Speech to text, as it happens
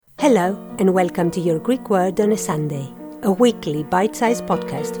Hello and welcome to Your Greek Word on a Sunday, a weekly bite-sized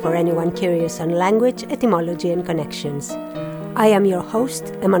podcast for anyone curious on language, etymology and connections. I am your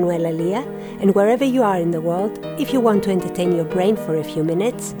host, Emanuela Lia, and wherever you are in the world, if you want to entertain your brain for a few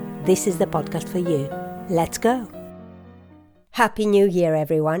minutes, this is the podcast for you. Let's go! Happy New Year,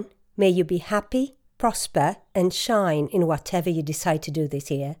 everyone. May you be happy, prosper and shine in whatever you decide to do this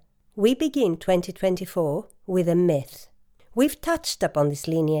year. We begin 2024 with a myth. We've touched upon this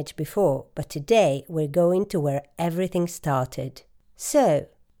lineage before, but today we're going to where everything started. So,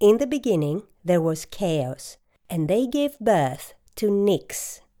 in the beginning, there was chaos, and they gave birth to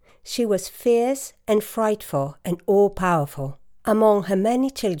Nyx. She was fierce and frightful and all-powerful. Among her many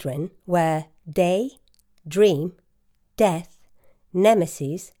children were Day, Dream, Death,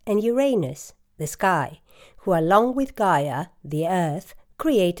 Nemesis, and Uranus, the sky, who along with Gaia, the earth,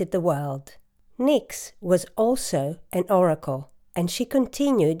 created the world. Nyx was also an oracle, and she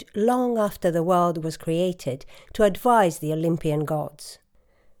continued long after the world was created to advise the Olympian gods.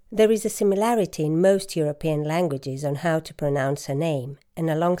 There is a similarity in most European languages on how to pronounce her name, and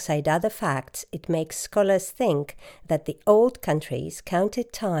alongside other facts, it makes scholars think that the old countries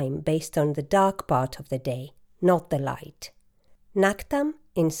counted time based on the dark part of the day, not the light. Naktam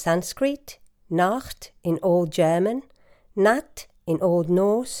in Sanskrit, Nacht in Old German, Nat in Old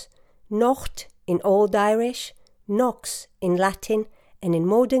Norse, Nocht in Old Irish, Nox in Latin, and in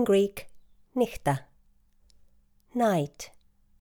modern Greek, Nichta. Night.